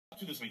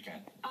to this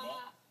weekend? I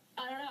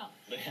don't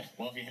know.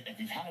 Well, if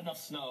you've had enough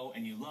snow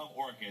and you love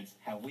orchids,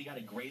 we got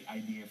a great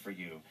idea for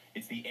you.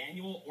 It's the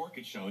annual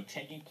Orchid Show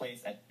taking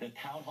place at the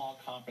Town Hall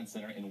Conference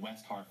Center in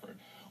West Hartford.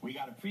 We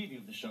got a preview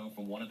of the show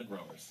from one of the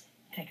growers.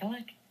 Take a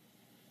look.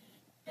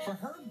 For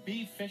Herb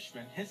B.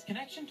 Fishman, his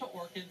connection to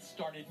orchids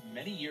started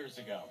many years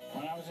ago.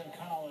 When I was in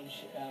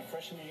college,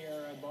 freshman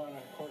year, I bought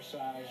a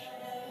corsage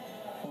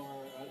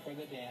for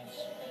the dance,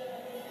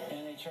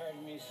 and they charged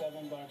me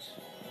 $7,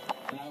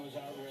 and I was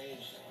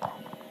outraged.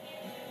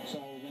 So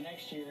the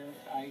next year,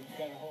 I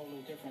got a hold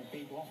of different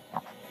people,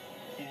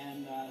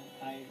 and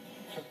I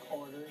took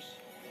orders,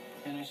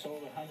 and I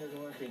sold 100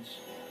 orchids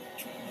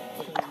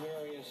to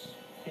various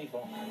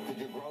people. Did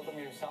you grow them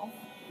yourself?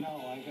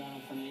 No, I got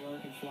them from the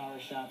Orchid Flower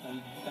Shop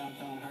in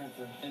downtown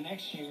Hartford. The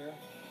next year,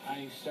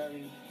 I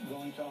started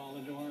going to all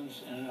the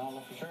dorms and all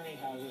the fraternity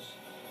houses.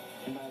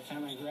 And by the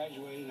time I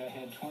graduated, I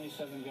had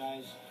 27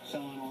 guys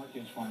selling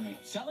orchids for me.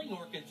 Selling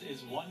orchids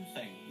is one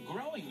thing.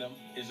 Growing them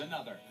is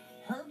another.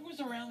 Herb was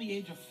around the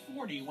age of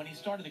 40 when he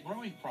started the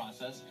growing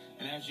process,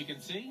 and as you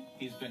can see,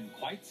 he's been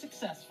quite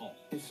successful.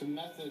 It's a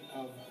method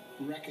of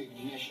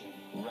recognition.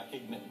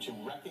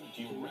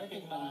 Do you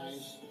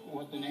recognize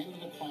what the name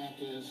of the plant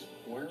is,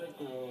 where it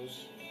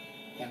grows,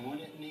 and what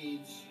it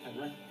needs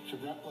to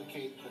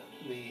replicate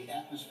the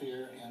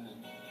atmosphere and the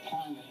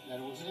climate that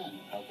it was in.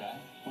 Okay.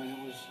 When it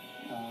was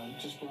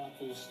just brought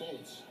to the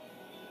States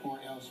or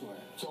elsewhere.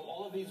 So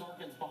all of these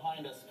orchids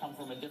behind us come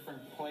from a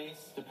different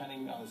place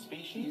depending on the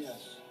species?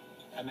 Yes.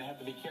 And they have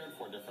to be cared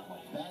for differently?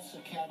 That's a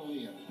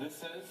Catalea. This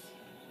is?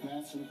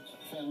 That's a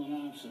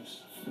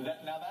Phalaenopsis.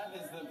 Now that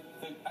is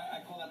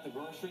I call that the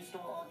grocery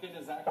store orchid,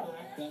 is that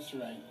correct? That's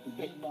right. The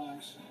big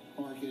box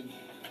orchid.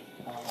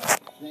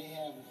 They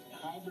have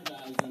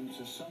hybridized them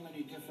to so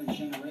many different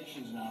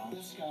generations now.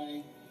 This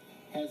guy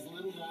has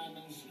little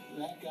diamonds,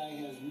 that guy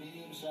has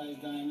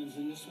medium-sized diamonds,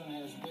 and this one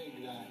has big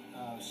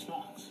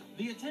spots.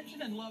 The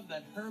attention and love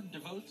that Herb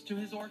devotes to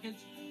his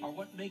orchids are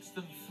what makes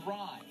them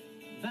thrive.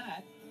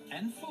 That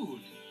and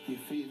food. You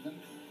feed them.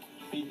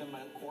 Feed them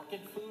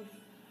orchid food?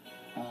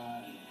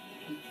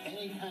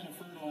 Any kind of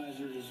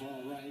fertilizer is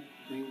all right.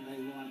 They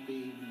want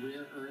the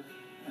rare earth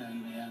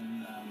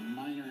and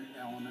minor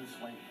elements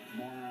like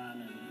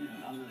boron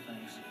and other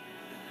things.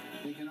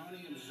 They can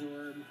only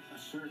absorb a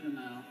certain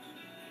amount,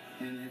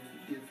 and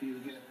if you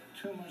get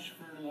too much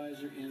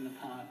fertilizer in the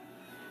pot,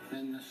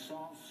 then the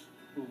salts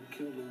will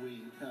kill the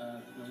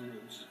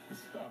roots.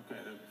 Okay,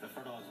 the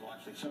fertilizer will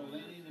actually So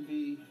they need to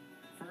be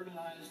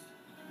fertilized,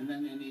 and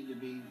then they need to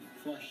be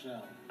flushed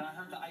out. And I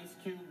heard the ice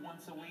cube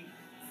once a week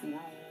rule.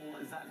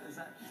 Is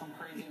that some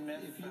crazy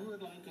myth? If you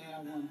would like to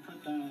have one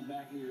put down the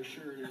back of your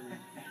shirt,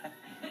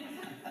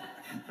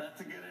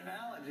 That's a good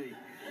analogy.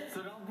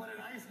 So don't put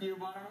an ice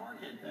cube on an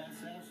orchid.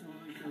 That's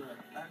absolutely correct.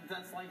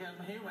 That's like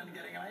a human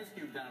getting an ice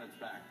cube down its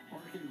back.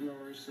 Orchid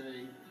growers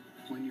say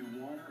when you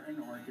water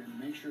an orchid,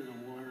 make sure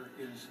the water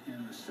is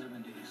in the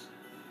 70s.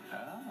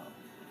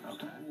 Oh,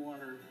 okay. Don't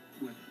water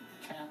with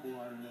tap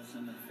water that's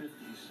in the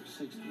 50s or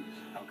 60s.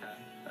 Okay,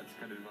 that's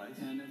good advice.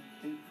 And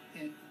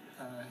it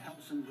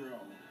helps them grow.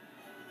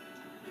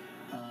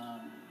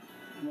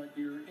 What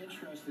you're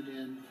interested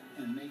in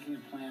making a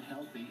plant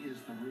healthy is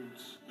the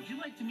roots. Would you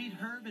like to meet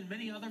Herb and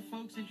many other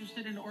folks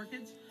interested in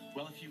orchids?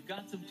 Well, if you've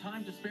got some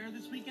time to spare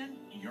this weekend,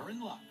 you're in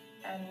luck.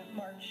 On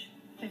March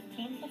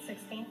 15th and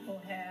 16th,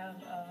 we'll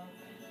have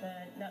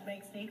the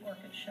Nutmeg State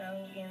Orchid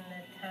Show in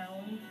the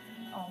Town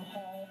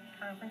Hall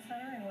Conference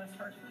Center in West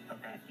Hartford,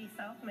 50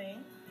 South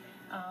Main.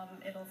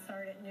 It'll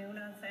start at noon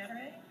on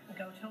Saturday,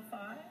 go till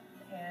 5,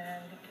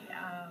 and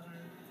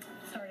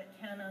start at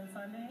 10 on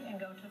Sunday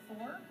and go to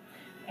 4.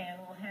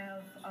 And we'll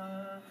have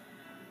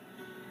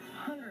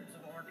hundreds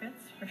of orchids,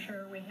 for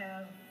sure. We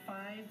have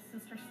 5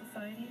 sister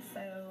societies,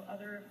 so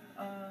other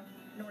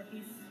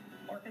Northeast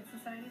orchid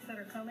societies that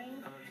are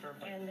coming,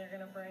 and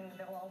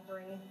they'll all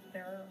bring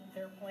their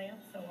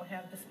plants, so we'll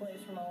have displays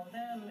from all of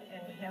them,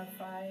 and we have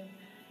 5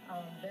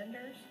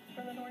 vendors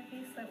from the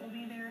Northeast that will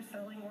be there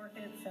selling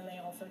orchids, and they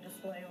also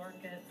display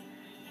orchids,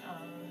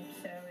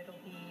 so it'll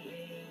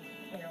be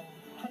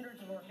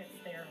hundreds of orchids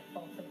there,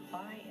 both to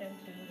buy and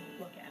to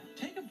look at.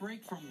 Take a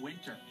break from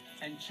winter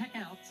and check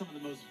out some of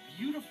the most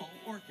beautiful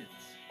orchids.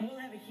 We'll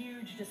have a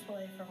huge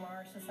display from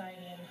our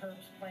society, and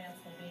Herb's plants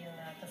will be in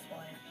that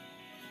display.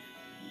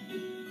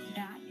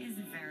 That is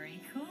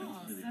very cool.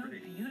 Really so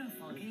pretty.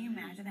 Beautiful. Can you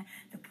imagine that?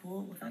 The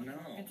pool with all the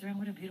orchids around.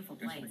 What a beautiful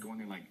I just place. want to go in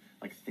there and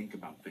like think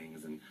about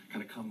things and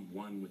kind of come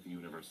one with the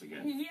universe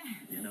again. Yes.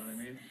 You know what I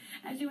mean?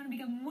 As you want to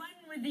become one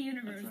with the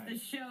universe, That's right. The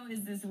show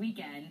is this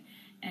weekend,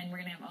 and we're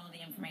going to have all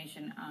the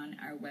information on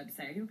our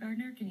website. Are you a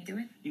gardener? Can you do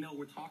it?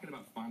 We're talking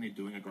about finally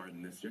doing a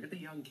garden this year. Get the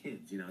young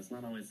kids, it's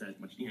not always that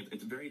much,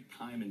 it's very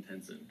time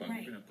intensive, but Right.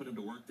 we're going to put them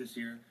to work this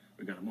year.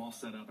 We've got them all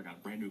set up. I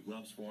got brand new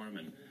gloves for them,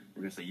 and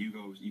we're going to say, you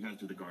guys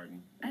do the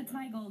garden. That's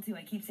my goal, too.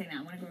 I keep saying that.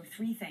 I want to grow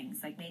 3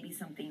 things, like maybe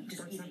something just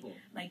Start easy. simple.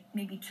 Like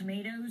maybe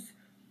tomatoes,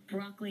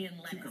 broccoli, and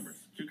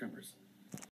lettuce. Cucumbers.